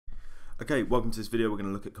Okay, welcome to this video. We're going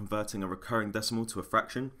to look at converting a recurring decimal to a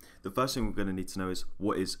fraction. The first thing we're going to need to know is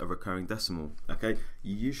what is a recurring decimal. Okay,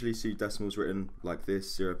 you usually see decimals written like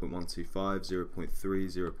this: 0.125, 0.3,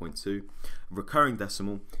 0.2. A recurring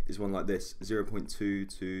decimal is one like this: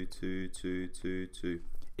 0.2222222.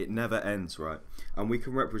 It never ends, right? And we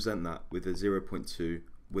can represent that with a 0.2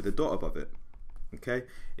 with a dot above it. Okay,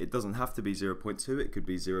 it doesn't have to be 0.2, it could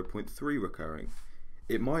be 0.3 recurring.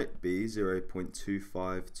 It might be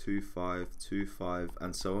 0.252525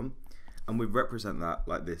 and so on, and we represent that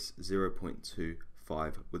like this: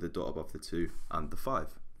 0.25 with a dot above the 2 and the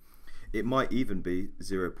 5. It might even be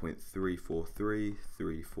 0.343,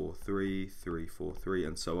 343, 343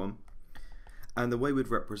 and so on, and the way we'd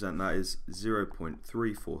represent that is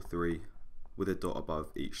 0.343 with a dot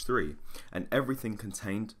above each 3, and everything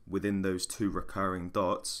contained within those 2 recurring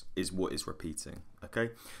dots is what is repeating.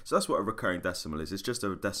 Okay, so that's what a recurring decimal is. It's just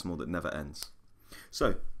a decimal that never ends.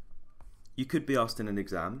 So you could be asked in an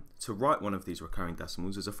exam to write one of these recurring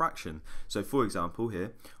decimals as a fraction. So for example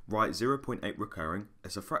here, write 0.8 recurring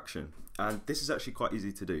as a fraction, and this is actually quite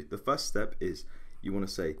easy to do. The first step is you want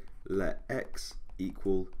to say let x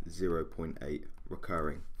equal 0.8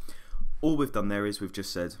 recurring. All we've done there is we've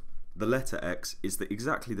just said the letter x is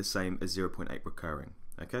exactly the same as 0.8 recurring.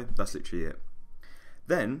 Okay, that's literally it.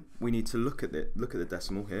 Then we need to look at the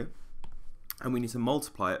decimal here, and we need to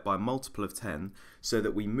multiply it by a multiple of 10 so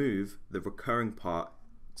that we move the recurring part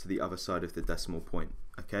to the other side of the decimal point.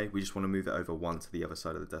 Okay, we just want to move it over 1 to the other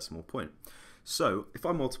side of the decimal point. So if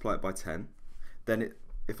I multiply it by 10, then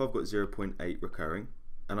if I've got 0.8 recurring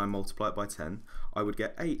and I multiply it by 10, I would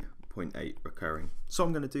get 8.8 recurring. So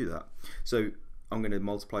I'm going to do that. So I'm going to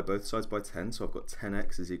multiply both sides by 10, so I've got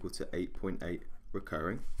 10x is equal to 8.8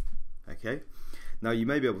 recurring. Okay, now you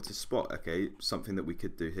may be able to spot, okay, something that we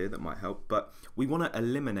could do here that might help, but we want to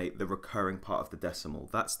eliminate the recurring part of the decimal.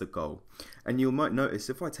 That's the goal. And you might notice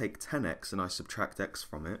if I take 10x and I subtract x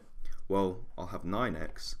from it, well, I'll have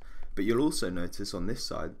 9x, but you'll also notice on this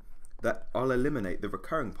side that I'll eliminate the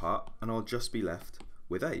recurring part and I'll just be left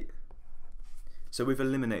with 8. So we've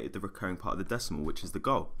eliminated the recurring part of the decimal, which is the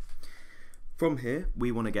goal. From here,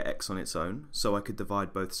 we want to get x on its own, so I could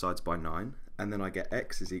divide both sides by 9, and then I get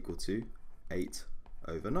x is equal to 8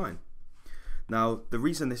 over 9. Now, the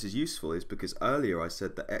reason this is useful is because earlier I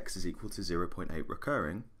said that x is equal to 0.8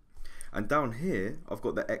 recurring, and down here I've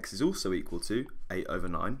got that x is also equal to 8 over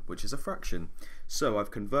 9, which is a fraction. So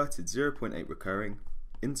I've converted 0.8 recurring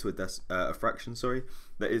into a fraction,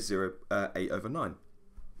 that is 8 over 9.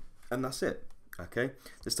 And that's it. Okay,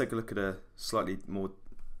 let's take a look at a slightly more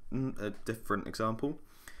different example.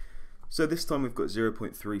 So this time we've got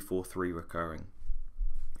 0.343 recurring,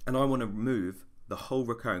 and I want to move the whole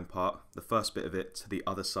recurring part, the first bit of it, to the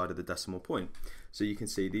other side of the decimal point. So you can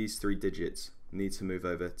see these 3 digits need to move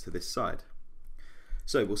over to this side.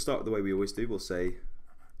 So we'll start the way we always do. We'll say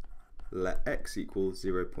let x equal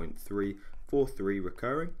 0.343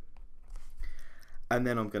 recurring, and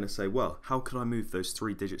then I'm going to say, well, how could I move those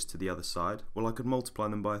 3 digits to the other side? Well, I could multiply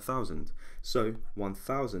them by 1,000. So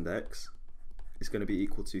 1000x is going to be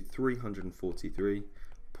equal to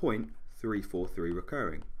 343.343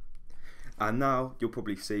 recurring. And now you'll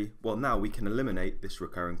probably see, well, now we can eliminate this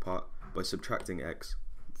recurring part by subtracting x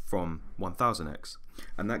from 1000x.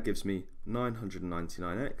 And that gives me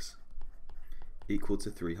 999x equal to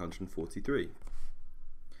 343.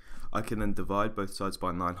 I can then divide both sides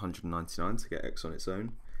by 999 to get x on its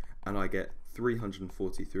own, and I get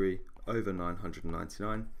 343 over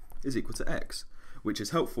 999 is equal to x, which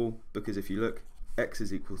is helpful because if you look, x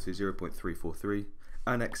is equal to 0.343,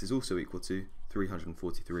 and x is also equal to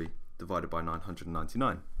 343 divided by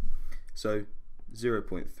 999. So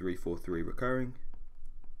 0.343 recurring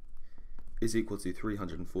is equal to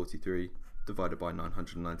 343 divided by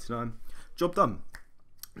 999. Job done.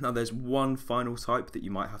 Now there's one final type that you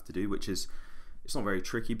might have to do, which is, it's not very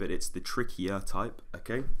tricky, but it's the trickier type,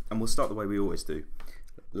 okay? And we'll start the way we always do.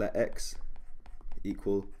 Let x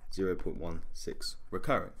equal 0.16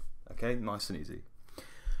 recurring, okay? Nice and easy.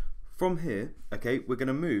 From here, okay, we're going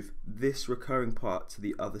to move this recurring part to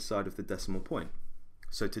the other side of the decimal point.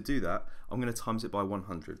 So to do that, I'm going to times it by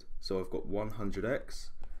 100. So I've got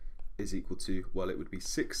 100x is equal to, well, it would be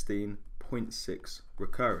 16.6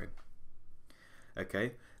 recurring.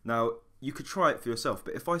 Okay, now you could try it for yourself,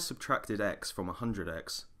 but if I subtracted x from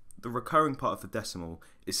 100x, the recurring part of the decimal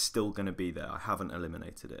is still going to be there. I haven't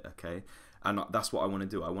eliminated it, okay? And that's what I want to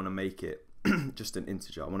do. I want to make it just an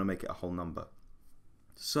integer. I want to make it a whole number.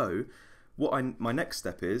 So my next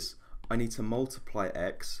step is I need to multiply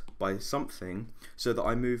x by something so that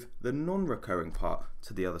I move the non-recurring part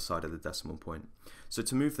to the other side of the decimal point. So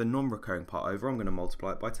to move the non-recurring part over, I'm going to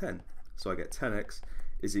multiply it by 10. So I get 10x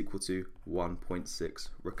is equal to 1.6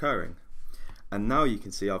 recurring. And now you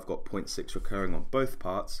can see I've got 0.6 recurring on both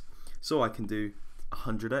parts, so I can do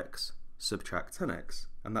 100x subtract 10x,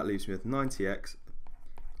 and that leaves me with 90x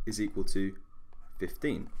is equal to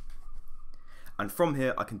 15. And from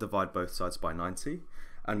here I can divide both sides by 90,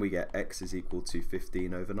 and we get x is equal to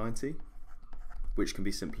 15 over 90, which can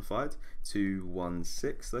be simplified to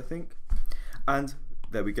 1/6, I think. And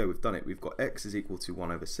there we go, we've done it. We've got x is equal to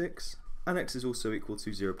 1 over 6, and x is also equal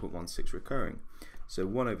to 0.16 recurring. So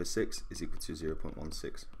 1 over 6 is equal to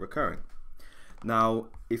 0.16 recurring. Now,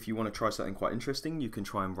 if you want to try something quite interesting, you can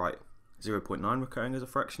try and write 0.9 recurring as a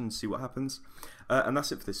fraction and see what happens. And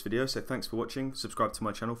that's it for this video, so thanks for watching. Subscribe to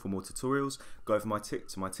my channel for more tutorials. Go over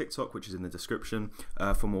to my TikTok, which is in the description,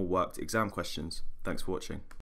 for more worked exam questions. Thanks for watching.